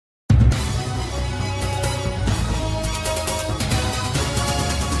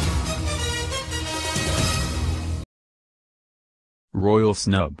Royal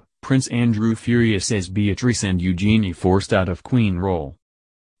snub, Prince Andrew furious as Beatrice and Eugenie forced out of Queen role.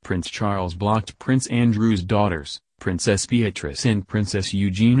 Prince Charles blocked Prince Andrew's daughters, Princess Beatrice and Princess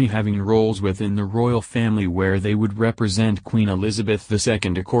Eugenie, having roles within the royal family where they would represent Queen Elizabeth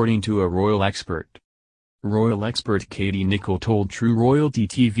II, according to a royal expert. Royal expert Katie Nicholl told True Royalty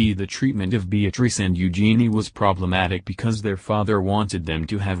TV the treatment of Beatrice and Eugenie was problematic because their father wanted them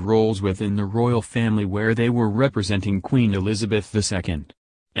to have roles within the royal family where they were representing Queen Elizabeth II.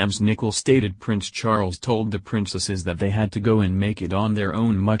 Ms. Nicholl stated Prince Charles told the princesses that they had to go and make it on their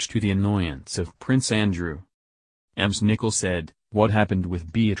own, much to the annoyance of Prince Andrew. Ms. Nicholl said, "What happened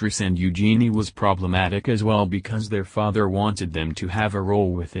with Beatrice and Eugenie was problematic as well because their father wanted them to have a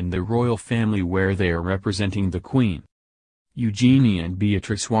role within the royal family where they are representing the Queen. Eugenie and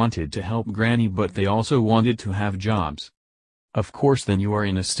Beatrice wanted to help Granny, but they also wanted to have jobs. Of course then you are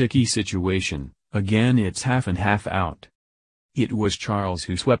in a sticky situation, again it's half and half out." It was Charles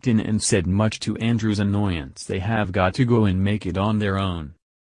who swept in and said, much to Andrew's annoyance, they have got to go and make it on their own.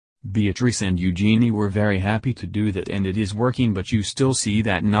 Beatrice and Eugenie were very happy to do that and it is working, but you still see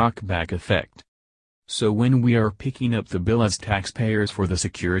that knockback effect. So when we are picking up the bill as taxpayers for the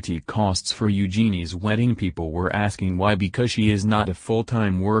security costs for Eugenie's wedding, people were asking why, because she is not a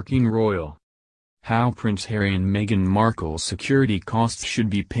full-time working royal. How Prince Harry and Meghan Markle's security costs should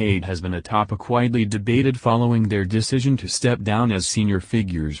be paid has been a topic widely debated following their decision to step down as senior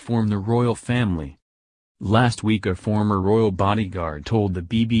figures from the royal family. Last week a former royal bodyguard told the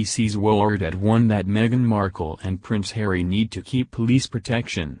BBC's Word at One that Meghan Markle and Prince Harry need to keep police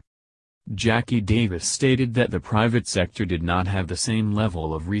protection. Jackie Davis stated that the private sector did not have the same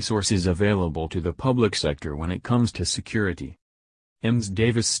level of resources available to the public sector when it comes to security. Ms.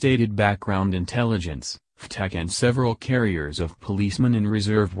 Davis stated background intelligence, FTAC and several carriers of policemen in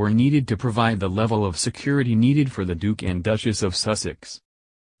reserve were needed to provide the level of security needed for the Duke and Duchess of Sussex.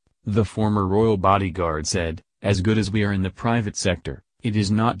 The former royal bodyguard said, "As good as we are in the private sector, it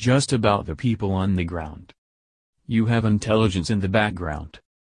is not just about the people on the ground. You have intelligence in the background.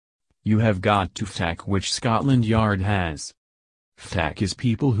 You have got to FTAC, which Scotland Yard has. FTAC is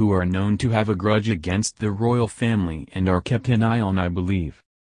people who are known to have a grudge against the royal family and are kept an eye on, I believe.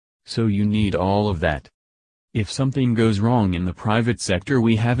 So you need all of that. If something goes wrong in the private sector,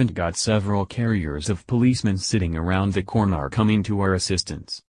 we haven't got several carriers of policemen sitting around the corner coming to our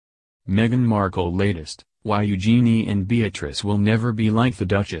assistance." Meghan Markle latest, why Eugenie and Beatrice will never be like the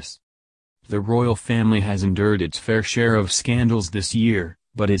Duchess. The royal family has endured its fair share of scandals this year,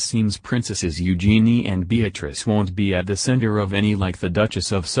 but it seems Princesses Eugenie and Beatrice won't be at the center of any like the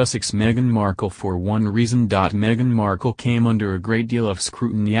Duchess of Sussex. Meghan Markle for one reason. Meghan Markle came under a great deal of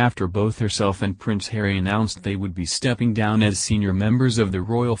scrutiny after both herself and Prince Harry announced they would be stepping down as senior members of the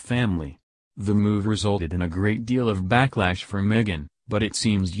royal family. The move resulted in a great deal of backlash for Meghan, but it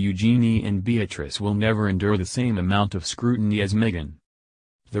seems Eugenie and Beatrice will never endure the same amount of scrutiny as Meghan.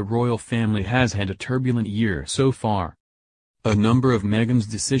 The royal family has had a turbulent year so far. A number of Meghan's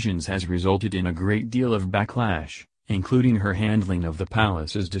decisions has resulted in a great deal of backlash, including her handling of the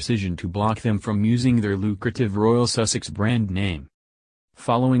palace's decision to block them from using their lucrative Royal Sussex brand name.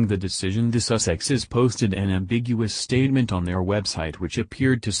 Following the decision, the Sussexes posted an ambiguous statement on their website which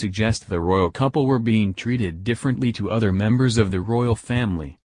appeared to suggest the royal couple were being treated differently to other members of the royal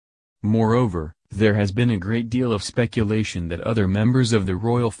family. Moreover, there has been a great deal of speculation that other members of the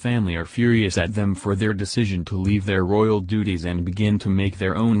royal family are furious at them for their decision to leave their royal duties and begin to make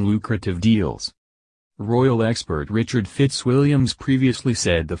their own lucrative deals. Royal expert Richard Fitzwilliams previously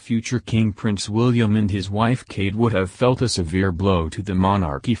said the future King Prince William and his wife Kate would have felt a severe blow to the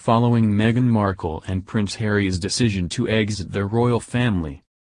monarchy following Meghan Markle and Prince Harry's decision to exit the royal family.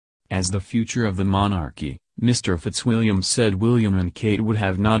 As the future of the monarchy, Mr. Fitzwilliams said William and Kate would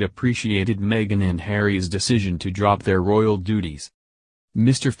have not appreciated Meghan and Harry's decision to drop their royal duties.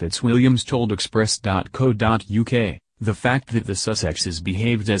 Mr. Fitzwilliams told Express.co.uk, "The fact that the Sussexes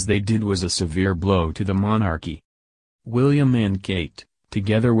behaved as they did was a severe blow to the monarchy. William and Kate,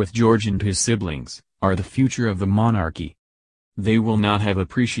 together with George and his siblings, are the future of the monarchy. They will not have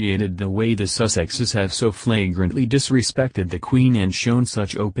appreciated the way the Sussexes have so flagrantly disrespected the Queen and shown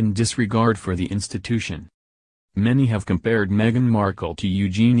such open disregard for the institution." Many have compared Meghan Markle to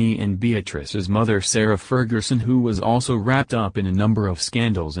Eugenie and Beatrice's mother Sarah Ferguson, who was also wrapped up in a number of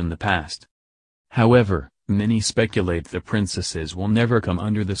scandals in the past. However, many speculate the princesses will never come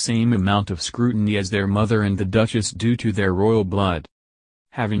under the same amount of scrutiny as their mother and the Duchess due to their royal blood.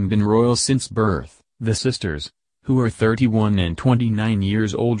 Having been royal since birth, the sisters, who are 31 and 29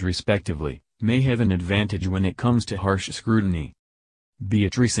 years old respectively, may have an advantage when it comes to harsh scrutiny.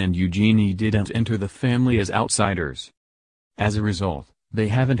 Beatrice and Eugenie didn't enter the family as outsiders. As a result, they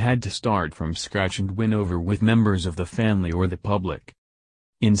haven't had to start from scratch and win over with members of the family or the public.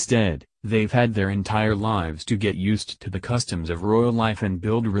 Instead, they've had their entire lives to get used to the customs of royal life and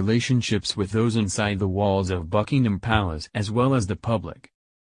build relationships with those inside the walls of Buckingham Palace as well as the public.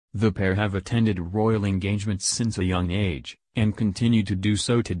 The pair have attended royal engagements since a young age, and continue to do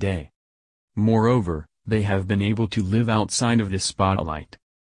so today. Moreover, they have been able to live outside of the spotlight.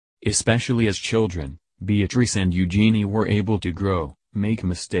 Especially as children, Beatrice and Eugenie were able to grow, make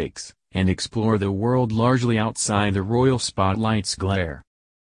mistakes, and explore the world largely outside the royal spotlight's glare.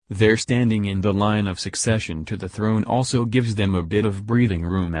 Their standing in the line of succession to the throne also gives them a bit of breathing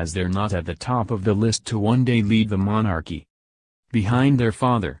room, as they're not at the top of the list to one day lead the monarchy. Behind their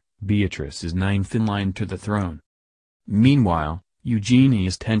father, Beatrice is ninth in line to the throne. Meanwhile, Eugenie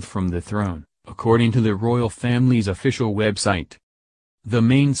is 10th from the throne, according to the royal family's official website. The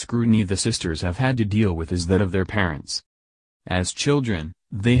main scrutiny the sisters have had to deal with is that of their parents. As children,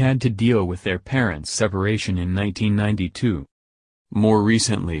 they had to deal with their parents' separation in 1992. More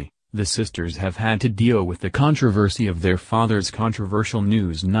recently, the sisters have had to deal with the controversy of their father's controversial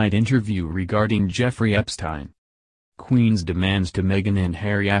Newsnight interview regarding Jeffrey Epstein. Queen's demands to Meghan and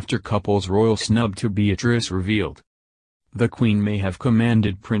Harry after couple's royal snub to Beatrice revealed. The Queen may have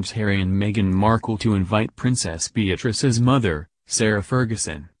commanded Prince Harry and Meghan Markle to invite Princess Beatrice's mother, Sarah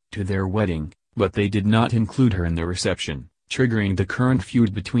Ferguson, to their wedding, but they did not include her in the reception, triggering the current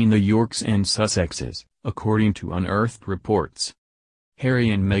feud between the Yorks and Sussexes, according to unearthed reports.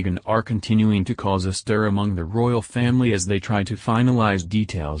 Harry and Meghan are continuing to cause a stir among the royal family as they try to finalize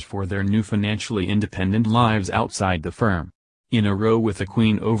details for their new financially independent lives outside the firm. In a row with the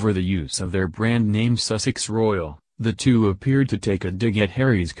Queen over the use of their brand name Sussex Royal, the two appeared to take a dig at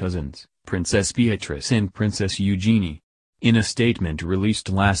Harry's cousins, Princess Beatrice and Princess Eugenie. In a statement released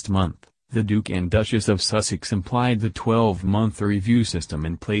last month, the Duke and Duchess of Sussex implied the 12-month review system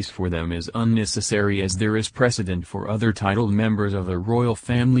in place for them is unnecessary, as there is precedent for other titled members of the royal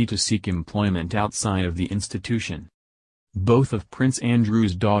family to seek employment outside of the institution. Both of Prince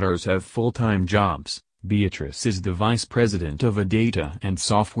Andrew's daughters have full-time jobs. Beatrice is the vice president of a data and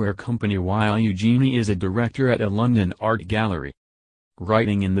software company while Eugenie is a director at a London art gallery.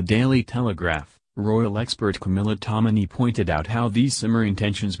 Writing in the Daily Telegraph, royal expert Camilla Tominey pointed out how these simmering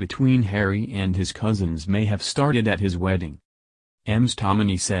tensions between Harry and his cousins may have started at his wedding. Ms.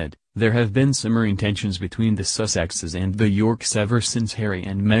 Tominey said, "There have been simmering tensions between the Sussexes and the Yorks ever since Harry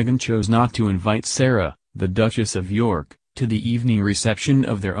and Meghan chose not to invite Sarah, the Duchess of York, to the evening reception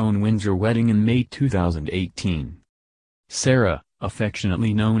of their own Windsor wedding in May 2018. Sarah,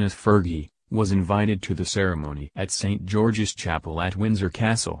 affectionately known as Fergie, was invited to the ceremony at St. George's Chapel at Windsor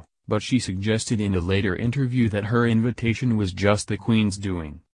Castle, but she suggested in a later interview that her invitation was just the Queen's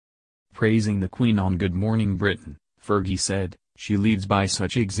doing." Praising the Queen on Good Morning Britain, Fergie said, "She leads by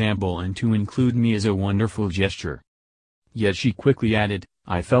such example, and to include me is a wonderful gesture." Yet she quickly added,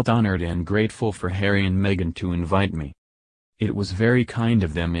 "I felt honored and grateful for Harry and Meghan to invite me. It was very kind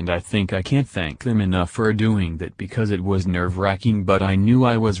of them, and I think I can't thank them enough for doing that, because it was nerve-wracking, but I knew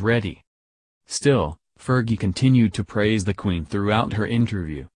I was ready." Still, Fergie continued to praise the Queen throughout her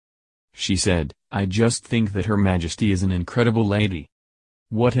interview. She said, "I just think that Her Majesty is an incredible lady.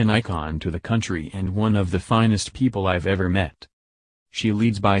 What an icon to the country and one of the finest people I've ever met. She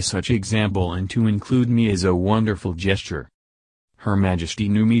leads by such example, and to include me is a wonderful gesture. Her Majesty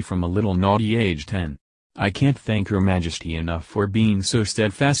knew me from a little naughty age 10. I can't thank Her Majesty enough for being so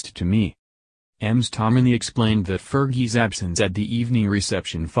steadfast to me." Ms. Tominey explained that Fergie's absence at the evening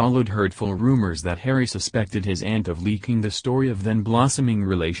reception followed hurtful rumors that Harry suspected his aunt of leaking the story of then-blossoming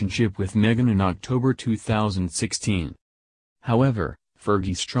relationship with Meghan in October 2016. However,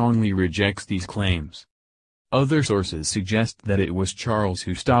 Fergie strongly rejects these claims. Other sources suggest that it was Charles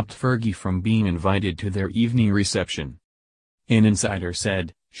who stopped Fergie from being invited to their evening reception. An insider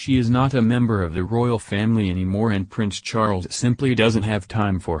said, "She is not a member of the royal family anymore, and Prince Charles simply doesn't have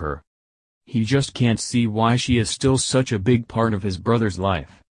time for her. He just can't see why she is still such a big part of his brother's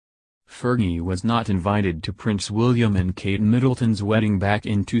life." Fergie was not invited to Prince William and Kate Middleton's wedding back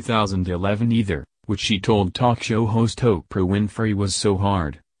in 2011 either, which she told talk show host Oprah Winfrey was so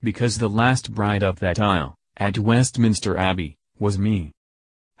hard, because the last bride up that aisle, at Westminster Abbey, was me.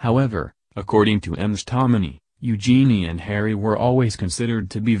 However, according to Ms. Tominey, Eugenie and Harry were always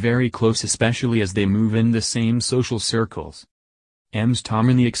considered to be very close, especially as they move in the same social circles. Ms.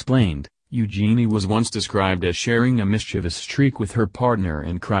 Tominey explained, Eugenie was once described as sharing a mischievous streak with her partner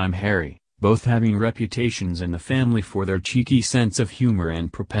in crime Harry, both having reputations in the family for their cheeky sense of humor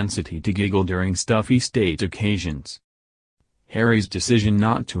and propensity to giggle during stuffy state occasions. Harry's decision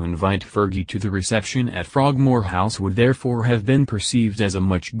not to invite Fergie to the reception at Frogmore House would therefore have been perceived as a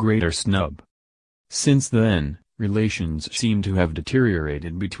much greater snub. Since then, relations seem to have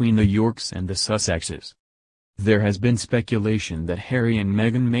deteriorated between the Yorks and the Sussexes. There has been speculation that Harry and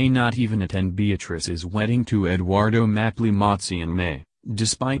Meghan may not even attend Beatrice's wedding to Edoardo Mapley-Mozzi in May,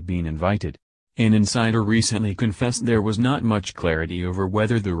 despite being invited. An insider recently confessed there was not much clarity over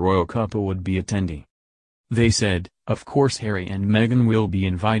whether the royal couple would be attending. They said, "Of course Harry and Meghan will be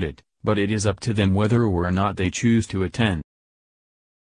invited, but it is up to them whether or not they choose to attend."